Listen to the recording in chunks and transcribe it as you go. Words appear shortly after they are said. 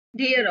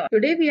Dear all,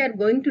 today we are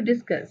going to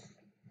discuss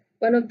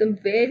one of the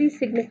very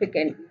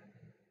significant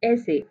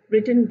essay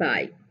written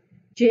by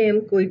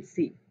J.M.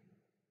 Coetzee,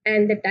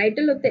 and the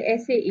title of the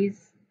essay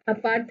is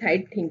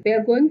Apartheid Thinking. We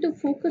are going to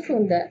focus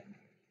on the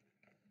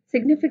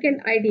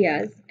significant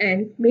ideas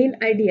and main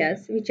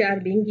ideas which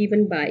are being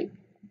given by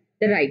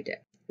the writer.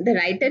 The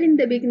writer in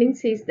the beginning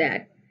says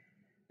that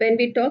when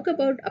we talk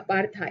about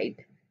apartheid,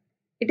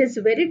 it is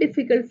very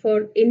difficult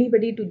for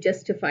anybody to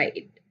justify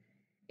it.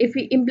 If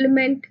we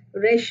implement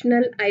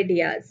rational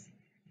ideas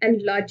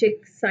and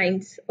logic,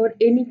 science, or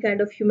any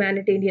kind of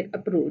humanitarian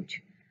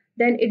approach,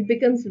 then it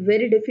becomes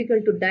very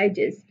difficult to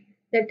digest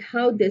that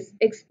how this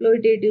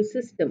exploitative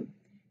system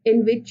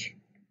in which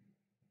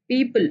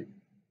people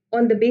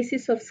on the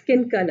basis of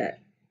skin color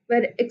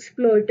were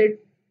exploited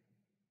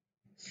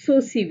so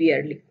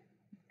severely,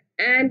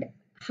 and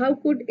how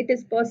could it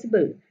is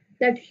possible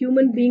that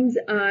human beings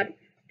are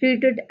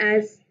treated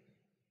as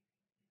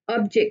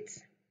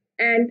objects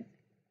and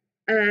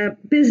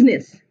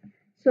business.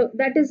 So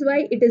that is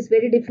why it is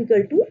very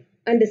difficult to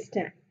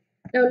understand.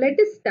 Now let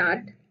us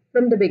start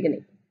from the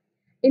beginning.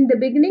 In the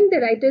beginning, the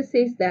writer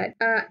says that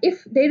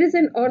if there is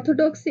an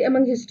orthodoxy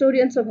among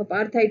historians of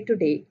apartheid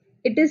today,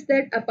 it is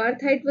that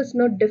apartheid was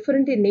not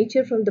different in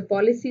nature from the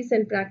policies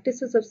and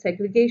practices of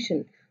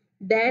segregation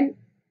than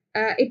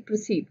it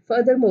perceived.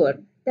 Furthermore,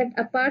 that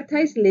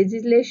apartheid's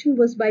legislation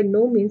was by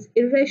no means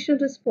irrational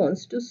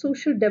response to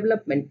social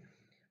development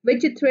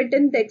which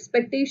threatened the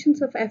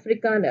expectations of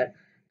Afrikaner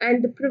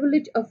and the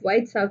privilege of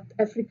white South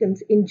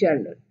Africans in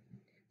general.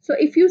 So,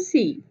 if you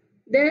see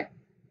the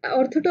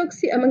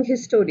orthodoxy among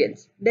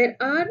historians, there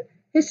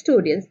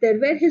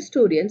were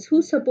historians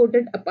who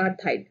supported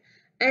apartheid,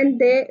 and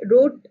they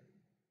wrote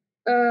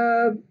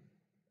uh,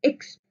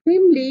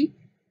 extremely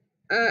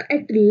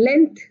at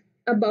length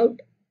about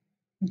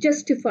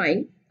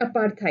justifying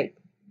apartheid.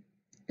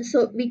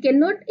 So we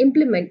cannot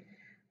implement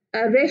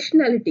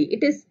rationality.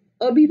 It is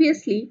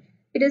obviously,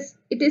 it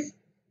is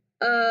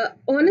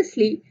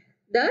honestly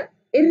the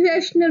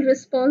irrational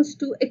response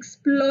to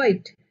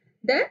exploit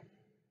the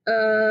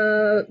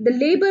the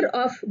labor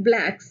of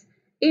blacks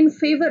in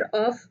favor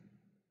of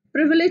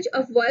privilege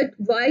of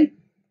white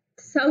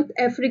South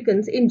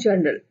Africans in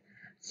general.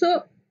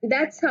 So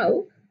that's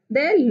how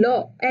their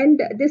law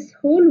and this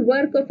whole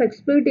work of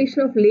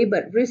exploitation of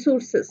labor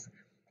resources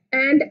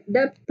and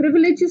the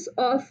privileges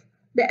of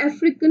the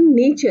African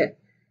nature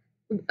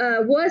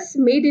was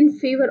made in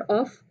favor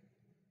of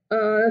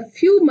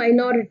few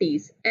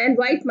minorities and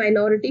white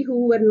minority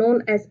who were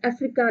known as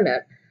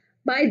Afrikaner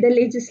by the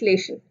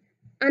legislation,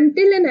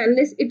 until and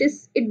unless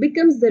it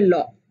becomes the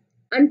law,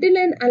 until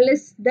and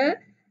unless the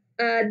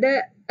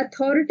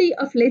authority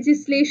of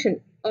legislation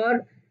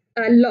or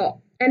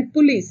law and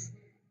police,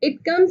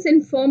 it comes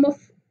in form of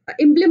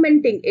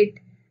implementing it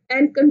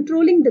and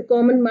controlling the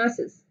common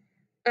masses,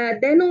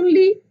 then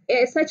only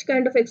such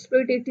kind of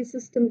exploitative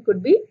system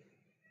could be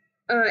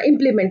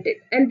implemented.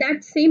 And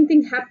that same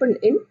thing happened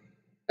in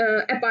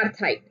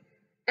apartheid.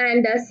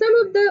 And some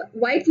of the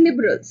white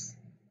liberals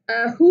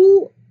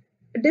who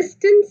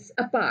distance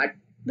apart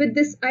with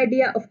this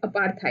idea of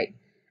apartheid,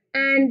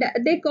 and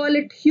they call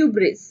it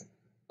hubris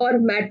or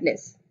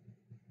madness.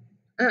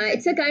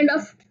 It's a kind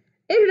of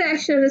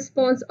irrational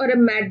response or a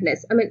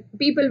madness. I mean,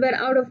 people were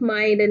out of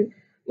mind and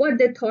what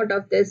they thought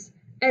of this,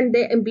 and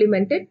they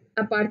implemented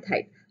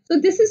apartheid. So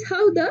this is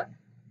how the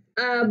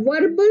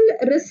verbal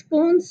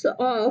response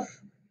of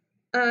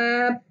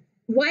uh,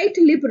 white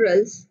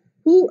liberals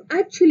who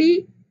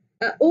actually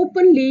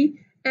openly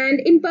and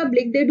in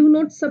public they do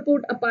not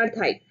support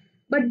apartheid,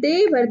 but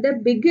they were the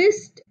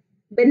biggest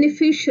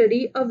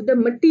beneficiary of the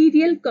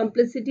material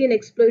complicity and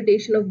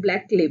exploitation of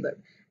black labor.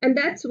 And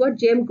that's what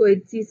J.M.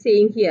 Coetzee is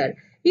saying here.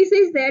 He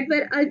says that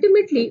we're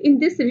ultimately in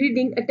this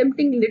reading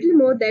attempting little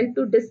more than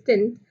to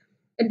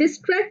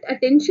distract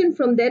attention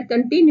from their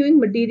continuing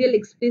material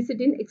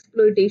explicit in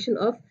exploitation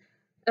of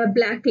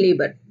black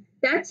labor.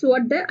 That's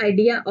what the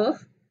idea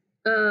of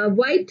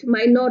white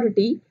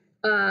minority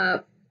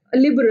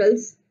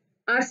liberals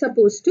are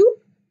supposed to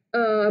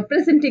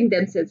presenting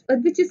themselves,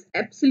 which is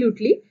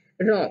absolutely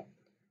wrong.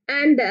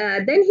 And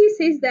then he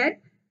says that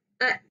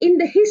in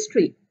the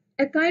history,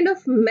 a kind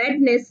of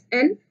madness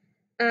and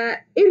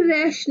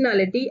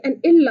irrationality and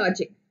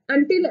illogic,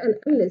 until and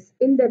unless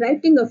in the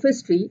writing of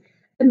history,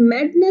 a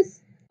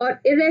madness or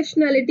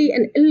irrationality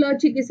and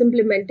illogic is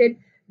implemented,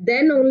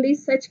 then only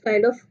such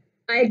kind of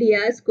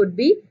ideas could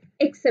be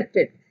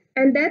accepted.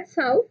 And that's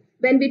how,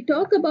 when we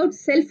talk about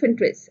self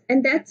interest,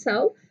 and that's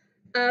how,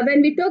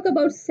 when we talk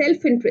about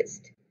self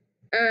interest,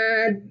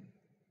 uh,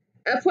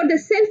 for the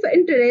self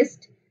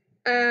interest,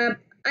 uh,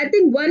 I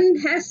think one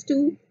has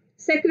to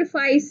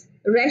sacrifice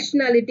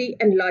rationality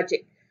and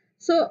logic.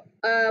 So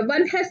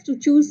one has to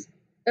choose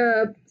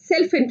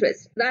self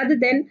interest rather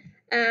than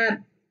uh,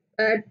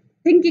 uh,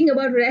 thinking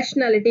about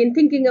rationality and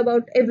thinking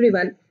about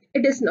everyone.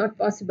 It is not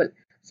possible.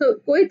 So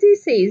Coetzee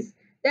says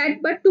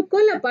that, but to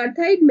call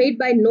apartheid made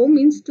by no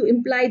means to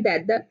imply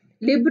that the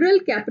liberal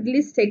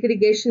capitalist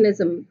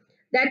segregationism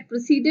that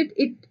preceded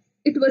it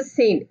it was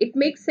sane. It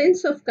makes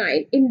sense of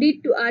kind.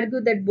 Indeed, to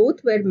argue that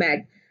both were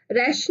mad.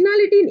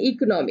 Rationality and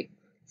economic.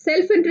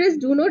 Self-interest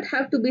do not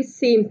have to be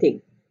same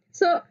thing.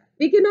 So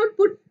we cannot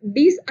put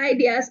these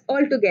ideas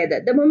all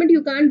together. The moment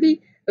you can't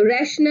be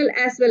rational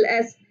as well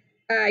as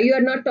you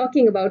are not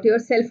talking about your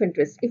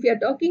self-interest. If you are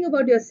talking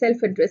about your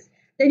self-interest,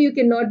 then you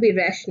cannot be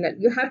rational.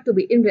 You have to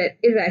be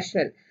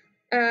irrational.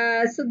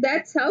 So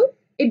that's how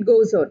it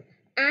goes on.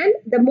 And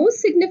the most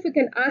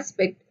significant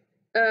aspect,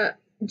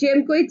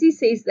 JMCoetzee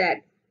says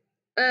that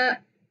uh,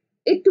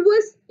 it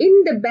was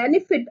in the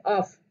benefit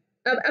of,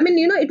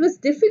 it was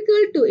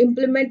difficult to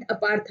implement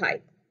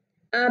apartheid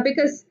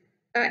because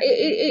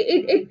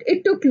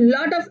it took a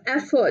lot of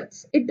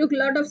efforts, it took a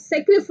lot of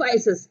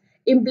sacrifices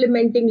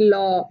implementing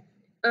law,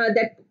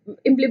 that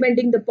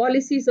implementing the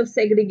policies of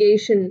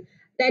segregation,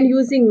 then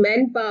using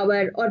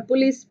manpower or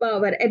police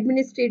power,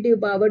 administrative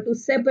power to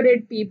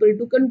separate people,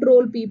 to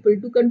control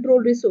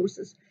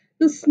resources,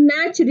 to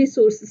snatch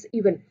resources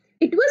even.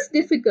 It was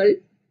difficult,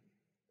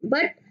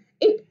 but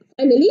it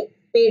finally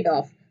paid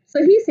off.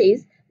 So he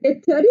says the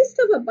theorists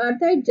of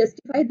apartheid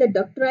justified the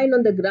doctrine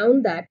on the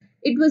ground that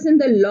it was in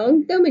the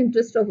long-term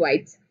interest of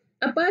whites.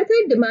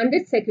 Apartheid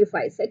demanded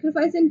sacrifice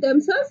in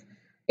terms of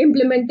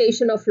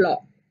implementation of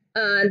law,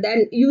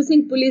 then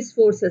using police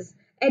forces,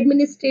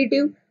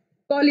 administrative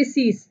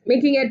policies,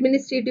 making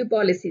administrative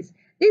policies.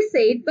 They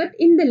said, but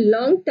in the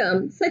long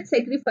term, such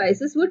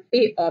sacrifices would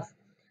pay off.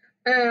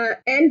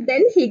 And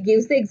then he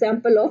gives the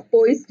example of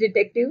Poe's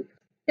detective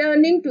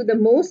turning to the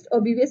most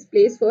obvious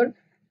place for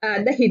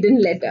the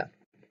hidden letter.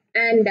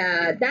 And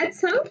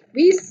that's how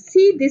we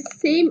see this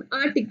same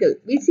article.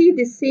 We see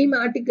this same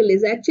article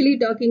is actually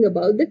talking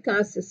about the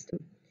caste system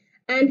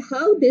and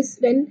how this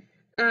when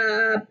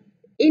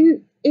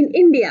in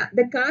India,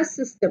 the caste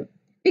system,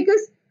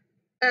 because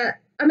uh,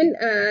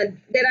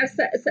 there are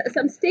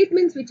some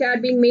statements which are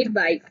being made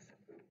by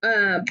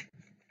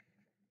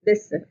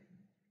this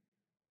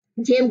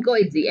James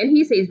Coetzee, and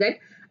he says that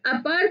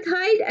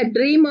apartheid a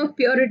dream of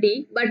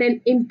purity but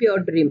an impure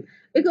dream,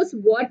 because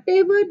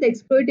whatever the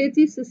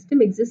exploitative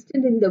system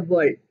existed in the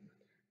world,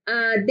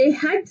 they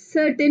had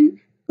certain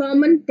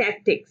common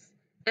tactics,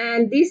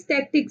 and these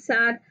tactics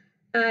are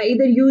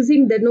either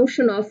using the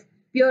notion of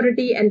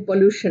purity and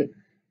pollution,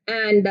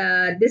 and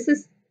this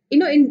is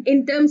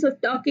in terms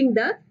of talking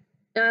the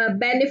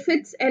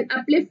benefits and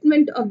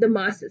upliftment of the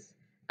masses,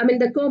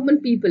 the common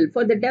people,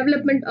 for the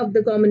development of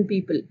the common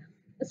people.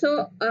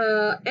 So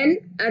and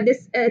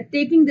this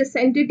taking the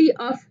sanctity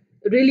of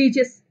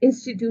religious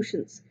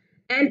institutions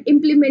and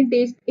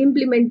implementing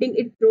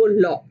it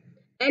through law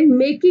and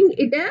making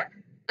it a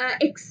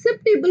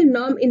acceptable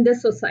norm in the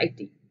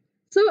society.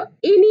 So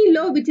any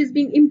law which is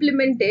being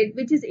implemented,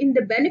 which is in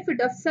the benefit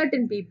of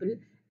certain people,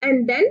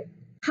 and then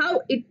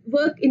how it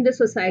work in the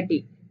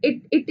society,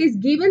 it is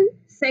given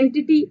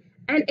sanctity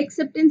and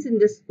acceptance in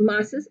the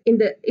masses, in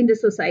the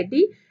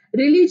society.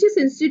 Religious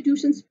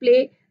institutions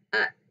play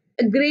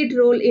a great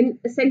role in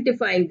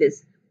sanctifying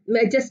this,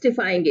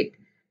 justifying it.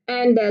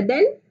 And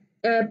then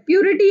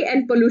purity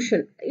and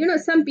pollution.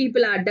 Some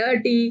people are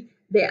dirty,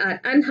 they are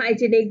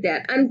unhygienic, they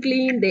are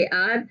unclean, they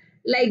are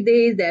like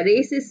this, their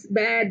race is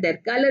bad, their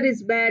color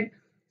is bad.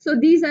 So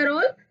these are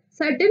all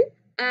certain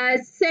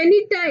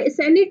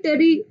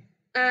sanitary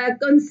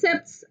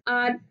concepts,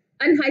 are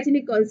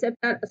unhygienic concepts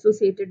are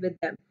associated with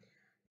them.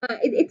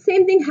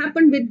 Same thing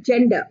happened with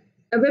gender.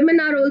 Women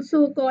are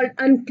also called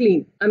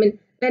unclean.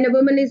 When a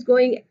woman is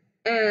going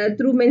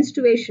through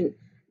menstruation,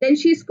 then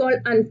she's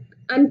called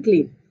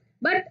unclean.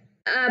 But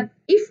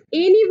if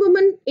any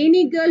woman,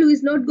 any girl who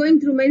is not going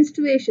through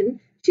menstruation,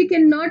 she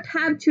cannot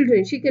have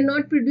children, she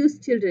cannot produce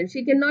children,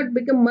 she cannot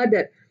become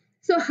mother.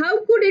 So how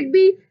could it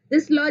be?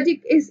 This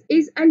logic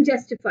is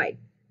unjustified.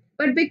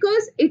 But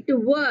because it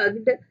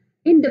worked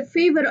in the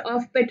favor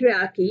of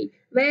patriarchy,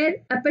 where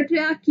a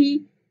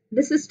patriarchy,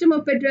 the system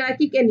of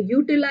patriarchy can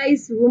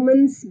utilize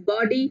woman's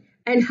body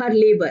and her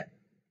labor,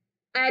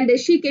 and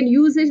she can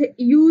use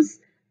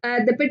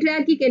the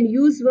patriarchy can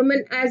use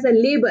women as a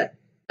labor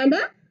and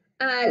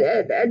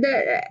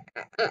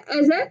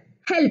as a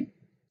help.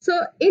 So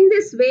in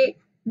this way,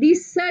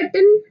 these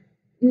certain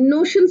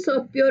notions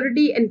of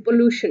purity and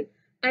pollution,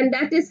 and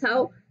that is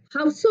how,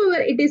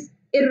 howsoever it is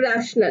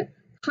irrational,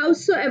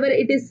 howsoever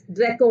it is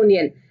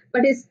draconian,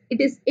 but it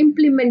is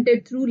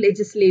implemented through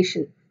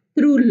legislation,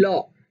 through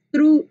law,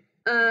 through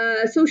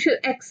social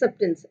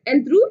acceptance,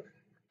 and through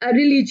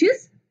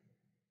religious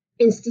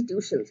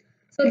institutions.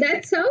 So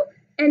that's how.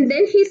 And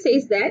then he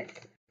says that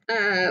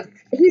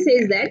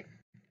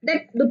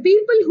the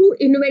people who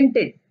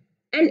invented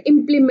and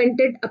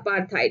implemented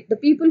apartheid, the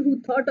people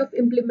who thought of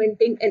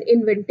implementing and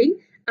inventing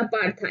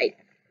apartheid,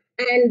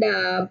 and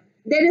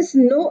there is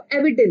no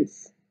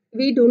evidence.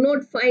 We do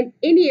not find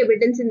any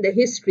evidence in the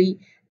history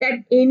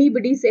that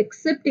anybody is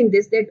accepting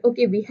this. That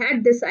okay, we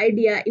had this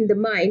idea in the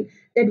mind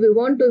that we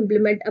want to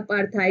implement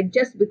apartheid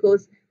just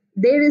because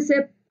there is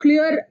a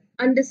clear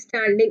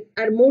understanding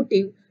or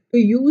motive to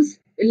use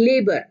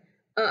labor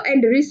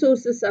and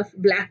resources of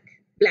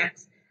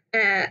blacks,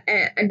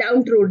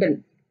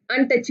 downtrodden,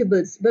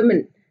 untouchables,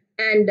 women,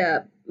 and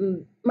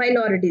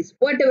minorities,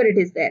 whatever it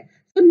is there.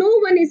 So no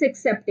one is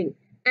accepting.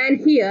 And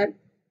here,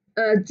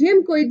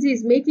 JMCoetzee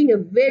is making a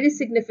very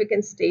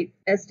significant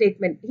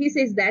statement. He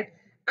says that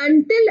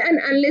until and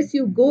unless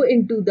you go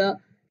into the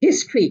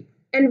history,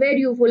 and where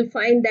you will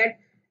find that,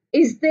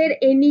 is there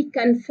any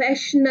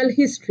confessional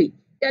history?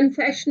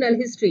 Confessional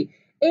history.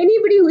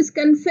 Anybody who is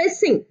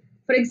confessing,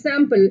 for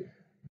example,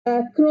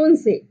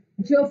 Coetzee,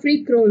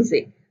 Geoffrey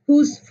Coetzee,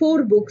 who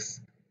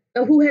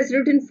has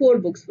written 4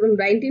 books from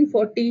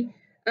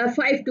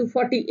 1945 to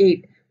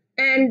 48,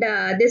 and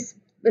this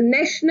the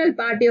National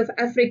Party of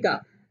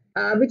Africa,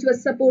 which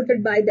was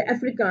supported by the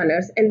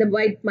Afrikaners and the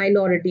white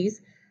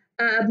minorities.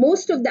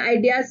 Most of the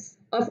ideas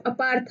of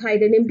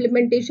apartheid and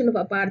implementation of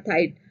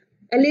apartheid,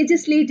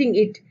 legislating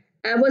it,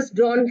 was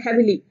drawn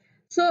heavily.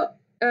 So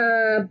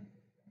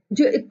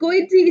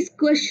Coetzee is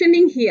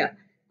questioning here.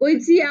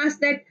 Coetzee asks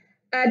that,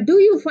 do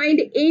you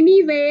find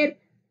anywhere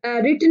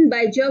written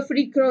by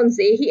Geoffrey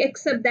Coetzee, he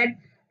accept that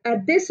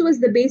this was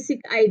the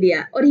basic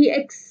idea, or he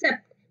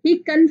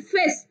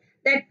confessed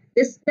that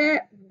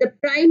the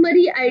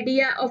primary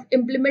idea of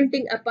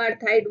implementing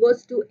apartheid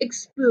was to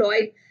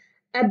exploit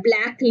a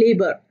black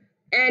labor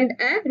and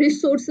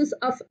resources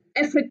of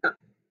Africa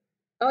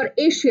or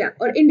Asia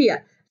or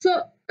India.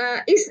 So,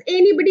 is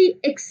anybody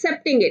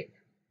accepting it?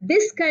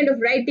 This kind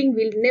of writing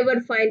we'll never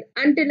find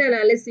until and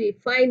unless we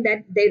find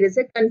that there is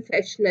a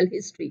confessional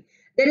history.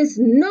 There is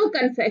no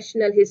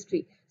confessional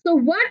history. So,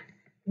 what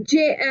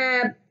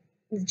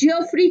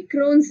Geoffrey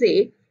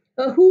Coetzee,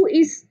 who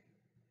is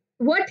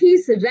what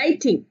he's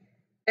writing,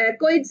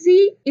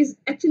 Coetzee is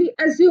actually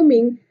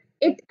assuming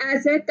it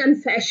as a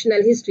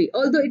confessional history,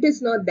 although it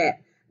is not there.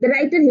 The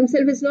writer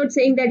himself is not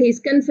saying that he's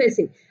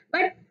confessing,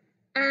 but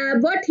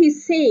what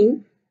he's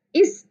saying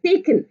is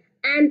taken.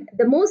 And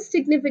the most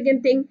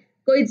significant thing,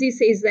 Coetzee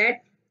says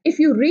that if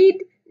you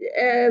read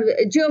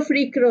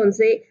Geoffrey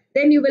Coetzee,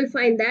 then you will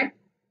find that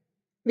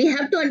we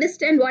have to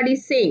understand what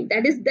he's saying.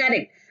 That is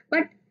direct.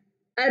 But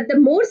the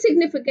more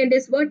significant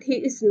is what he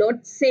is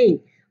not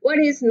saying, what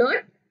he is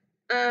not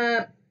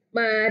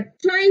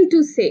trying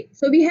to say.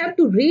 So we have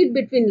to read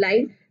between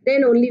lines,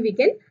 then only we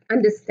can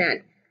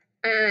understand.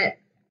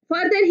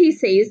 Further, he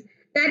says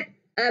that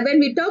when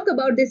we talk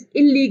about this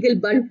illegal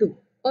Bantu,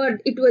 or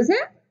it was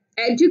a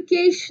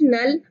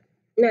educational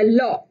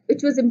law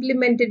which was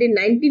implemented in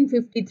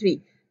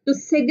 1953 to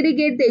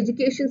segregate the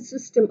education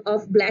system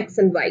of blacks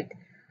and white.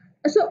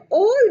 So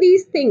all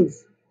these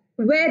things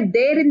were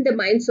there in the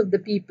minds of the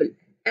people.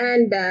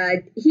 And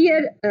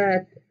here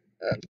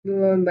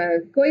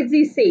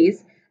Coetzee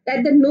says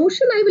that the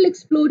notion I will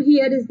explore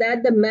here is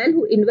that the man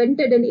who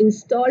invented and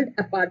installed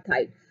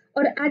apartheid,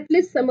 or at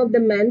least some of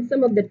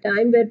the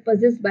time, were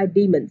possessed by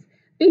demons.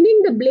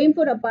 Pinning the blame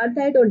for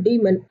apartheid on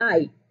demon,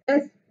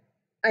 as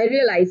I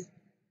realize,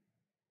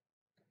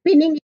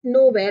 pinning it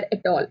nowhere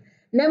at all.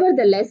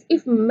 Nevertheless,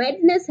 if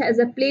madness has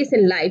a place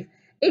in life,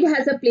 it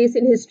has a place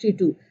in history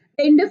too.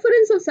 The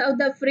indifference of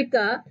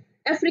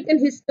African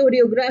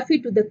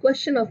historiography to the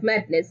question of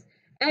madness,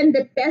 and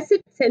the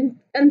tacit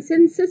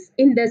consensus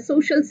in the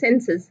social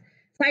sciences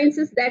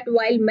that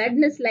while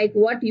madness like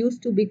what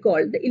used to be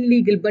called the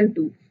illegal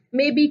Bantu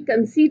may be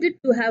conceded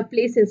to have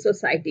place in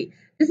society,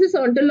 this is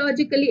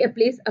ontologically a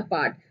place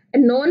apart, a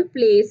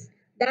non-place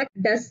that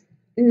does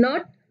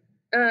not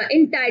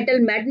entitle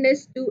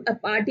madness to a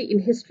party in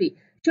history,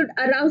 should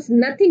arouse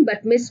nothing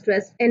but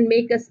mistrust and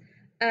make us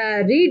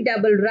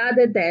redouble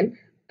rather than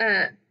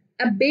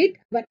abate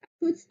our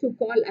efforts to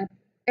call up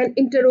and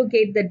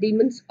interrogate the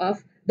demons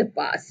of the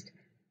past.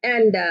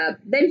 And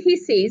then he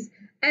says,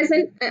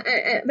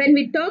 when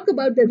we talk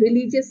about the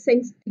religious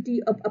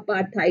sanctity of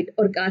apartheid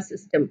or caste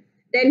system,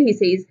 then he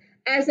says,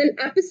 as an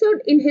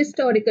episode in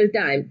historical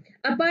time,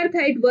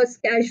 apartheid was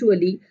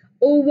casually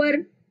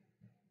over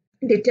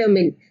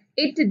determined.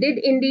 It did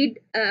indeed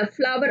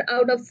flower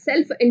out of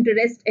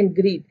self-interest and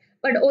greed,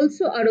 but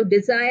also out of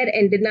desire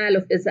and denial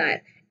of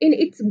desire. In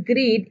its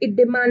greed, it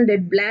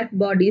demanded black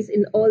bodies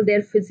in all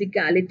their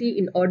physicality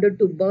in order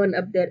to burn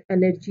up their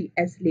energy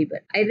as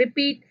labor. I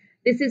repeat,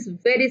 this is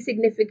very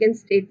significant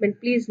statement.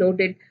 Please note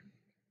it.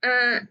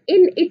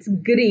 In its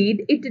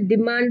greed, it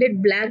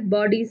demanded black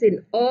bodies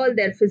in all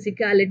their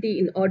physicality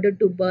in order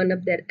to burn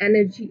up their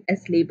energy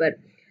as labor.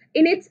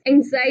 In its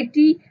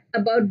anxiety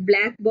about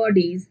black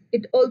bodies,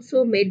 it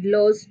also made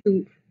laws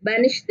to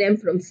banish them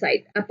from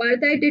sight.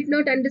 Apartheid did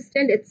not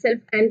understand itself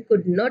and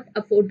could not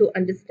afford to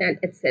understand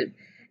itself.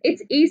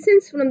 Its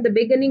essence from the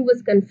beginning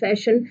was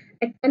confession,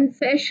 a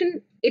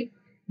confession it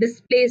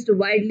displaced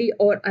widely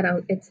all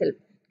around itself.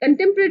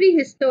 Contemporary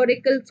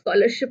historical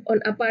scholarship on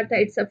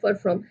apartheid suffer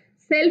from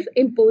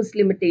self-imposed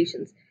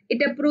limitations.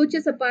 It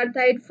approaches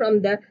apartheid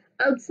from the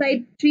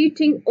outside,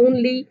 treating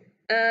only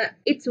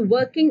its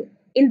working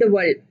in the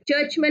world.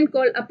 Churchmen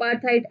call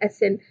apartheid a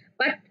sin,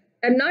 but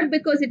not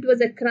because it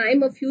was a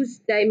crime of huge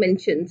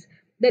dimensions.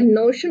 The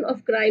notion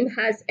of crime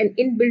has an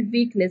inbuilt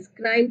weakness.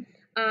 Crime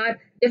are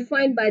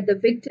defined by the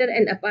victor,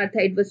 and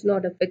apartheid was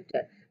not a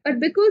victor, but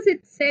because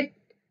it set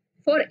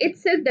for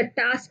itself the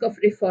task of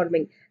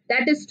reforming,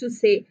 that is to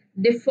say,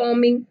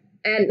 deforming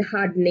and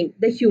hardening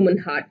the human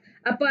heart.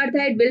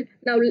 Apartheid will,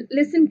 now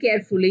listen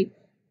carefully.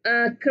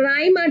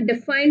 Crime are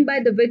defined by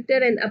the victor,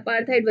 and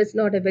apartheid was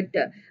not a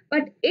victor.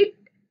 But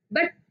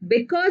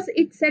because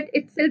it set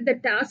itself the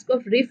task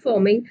of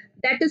reforming,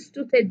 that is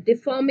to say,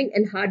 deforming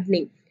and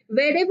hardening.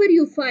 Wherever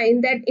you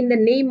find that in the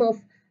name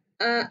of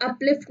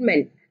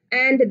upliftment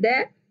and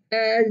the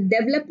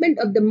development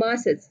of the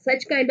masses,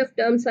 such kind of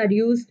terms are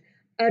used,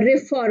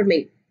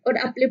 reforming or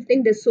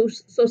uplifting the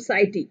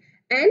society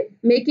and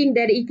making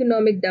their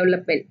economic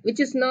development, which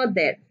is not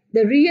there.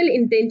 The real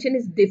intention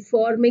is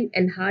deforming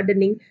and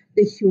hardening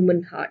the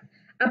human heart.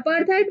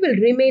 Apartheid will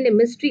remain a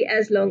mystery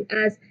as long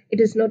as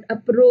it is not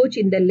approached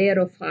in the layer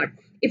of heart.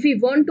 If we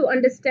want to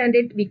understand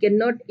it, we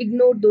cannot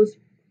ignore those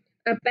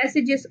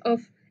passages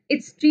of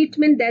its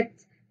treatment that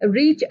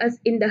reach us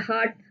in the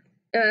heart,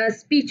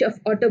 speech of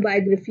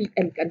autobiography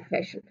and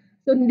confession.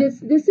 So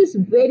this is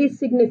very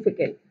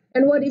significant.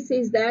 And what he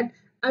says that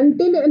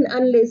until and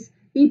unless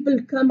people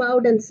come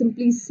out and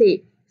simply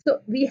say,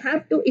 so we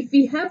have to, if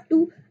we have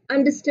to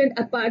understand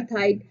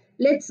apartheid,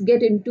 let's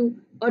get into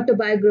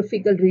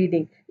autobiographical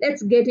reading.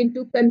 Let's get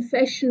into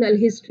confessional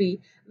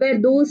history, where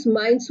those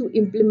minds who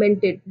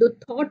implemented the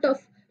thought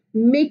of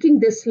making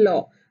this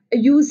law,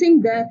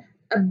 using the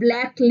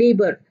black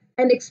labor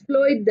and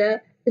exploit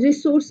the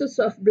resources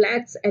of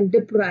blacks and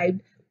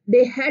deprived,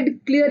 they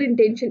had clear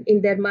intention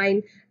in their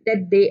mind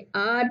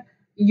that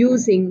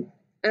using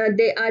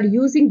they are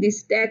using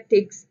these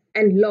tactics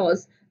and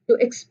laws to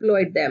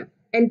exploit them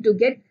and to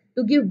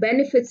give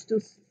benefits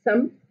to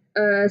some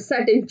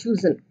certain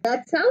chosen.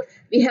 That's how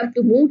we have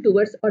to move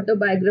towards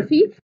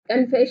autobiography,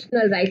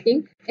 confessional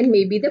writing, and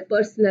maybe the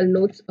personal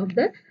notes of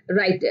the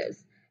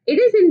writers. It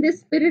is in this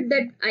spirit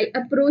that I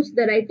approach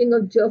the writing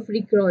of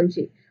Geoffrey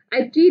Cronje.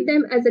 I treat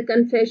them as a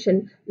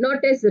confession,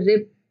 not as a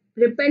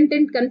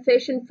repentant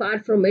confession, far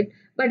from it,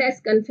 but as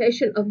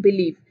confession of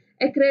belief.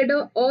 A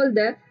credo all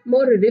the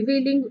more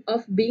revealing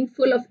of being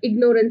full of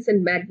ignorance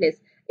and madness.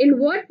 In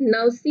what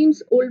now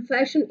seems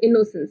old-fashioned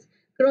innocence,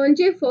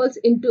 Cronje falls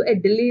into a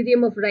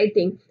delirium of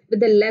writing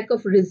with a lack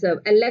of reserve,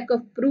 a lack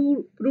of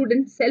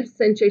prudent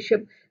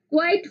self-censorship,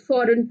 quite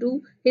foreign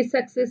to his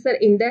successor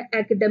in the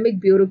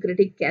academic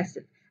bureaucratic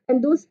castle.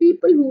 And those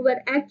people who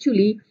were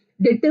actually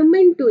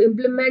determined to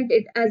implement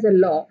it as a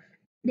law,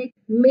 they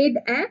made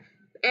a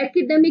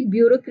academic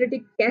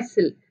bureaucratic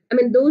castle. I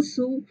mean,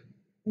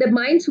 the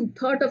minds who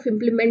thought of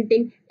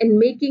implementing and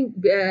making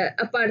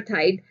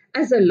apartheid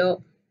as a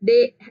law,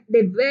 they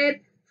were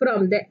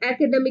from the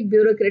academic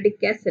bureaucratic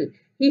castle.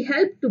 He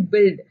helped to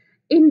build.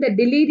 In the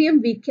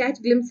delirium, we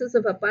catch glimpses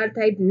of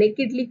apartheid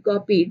nakedly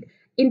copied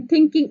in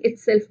thinking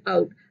itself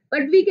out.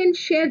 But we can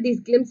share these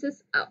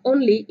glimpses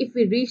only if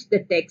we reach the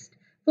text,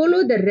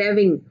 follow the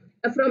raving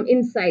from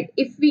inside.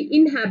 If we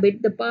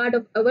inhabit the part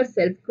of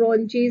ourselves,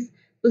 Cronje's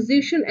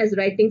position as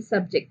writing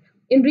subject.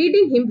 In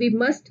reading him, we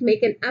must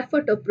make an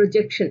effort of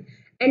projection,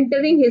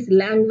 entering his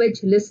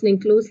language, listening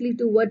closely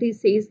to what he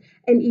says,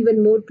 and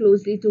even more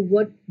closely to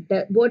what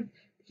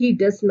he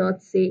does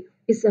not say,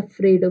 is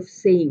afraid of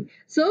saying.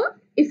 So,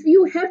 if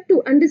you have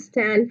to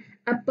understand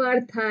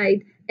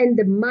apartheid and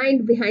the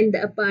mind behind the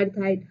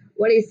apartheid,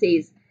 what he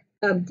says,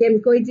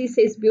 Coetzee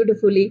says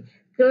beautifully,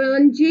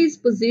 Cronje's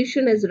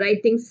position as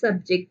writing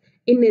subject,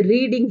 in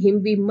reading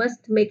him, we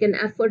must make an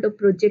effort of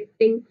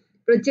projection,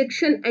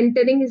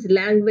 entering his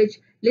language,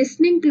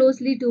 listening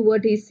closely to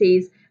what he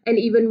says, and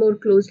even more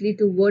closely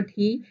to what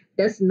he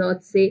does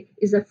not say,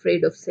 is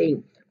afraid of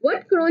saying.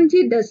 What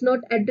Cronje does not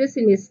address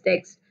in his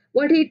text,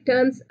 what he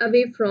turns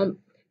away from,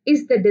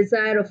 is the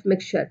desire of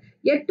mixture.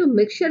 Yet to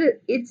mixture,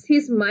 it's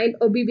his mind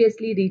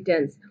obviously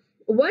returns.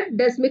 What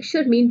does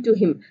mixture mean to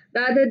him,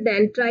 rather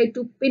than try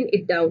to pin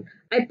it down?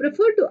 I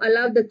prefer to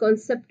allow the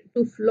concept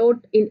to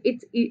float in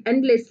its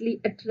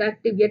endlessly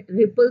attractive yet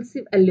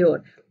repulsive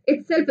allure,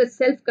 itself a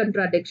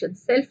self-contradiction,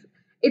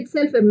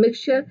 itself a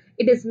mixture.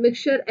 It is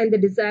mixture and the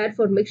desire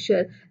for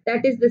mixture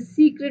that is the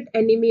secret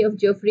enemy of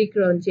Geoffrey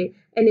Cronje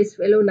and his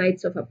fellow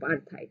knights of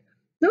apartheid.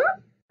 So,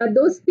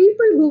 those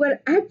people who were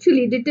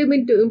actually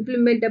determined to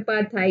implement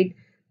apartheid,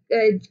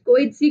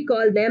 Coetzee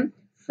called them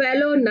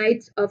fellow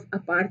knights of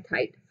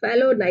apartheid.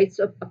 Fellow knights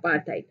of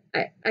apartheid.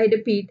 I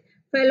repeat,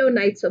 fellow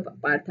knights of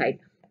apartheid.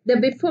 The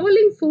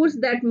befalling force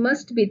that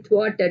must be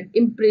thwarted,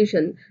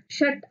 imprisoned,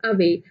 shut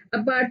away.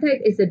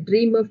 Apartheid is a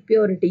dream of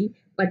purity,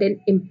 but an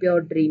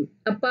impure dream.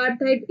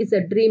 Apartheid is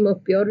a dream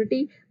of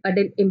purity, but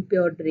an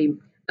impure dream.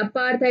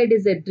 Apartheid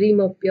is a dream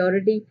of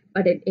purity,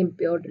 but an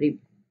impure dream.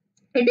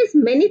 It is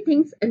many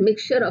things, a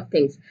mixture of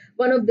things.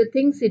 One of the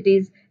things it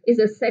is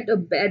a set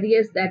of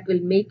barriers that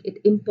will make it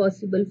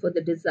impossible for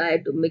the desire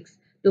to mix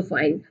to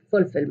find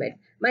fulfillment.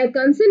 My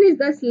concern is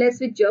thus less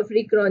with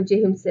Geoffrey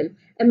Cronje himself,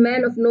 a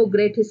man of no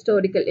great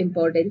historical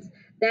importance,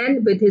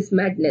 than with his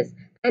madness,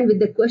 and with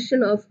the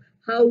question of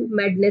how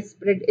madness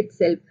spread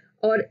itself,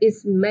 or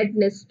is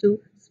madness to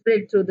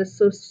spread through the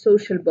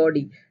social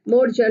body.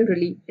 More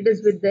generally, it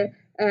is with the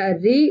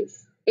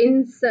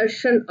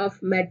reinsertion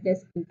of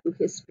madness into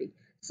history.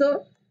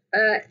 So,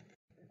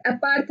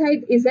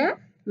 apartheid is a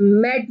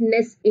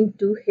madness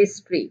into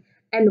history.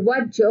 and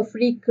what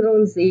Geoffrey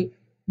Coetzee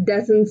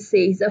doesn't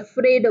say, is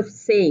afraid of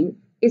saying,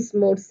 is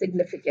more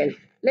significant.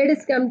 Let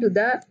us come to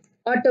the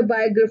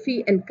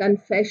autobiography and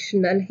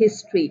confessional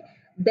history.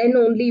 Then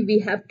only we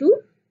have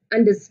to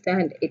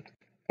understand it.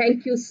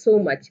 Thank you so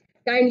much.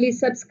 Kindly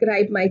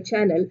subscribe my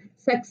channel,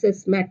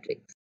 Success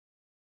Matrix.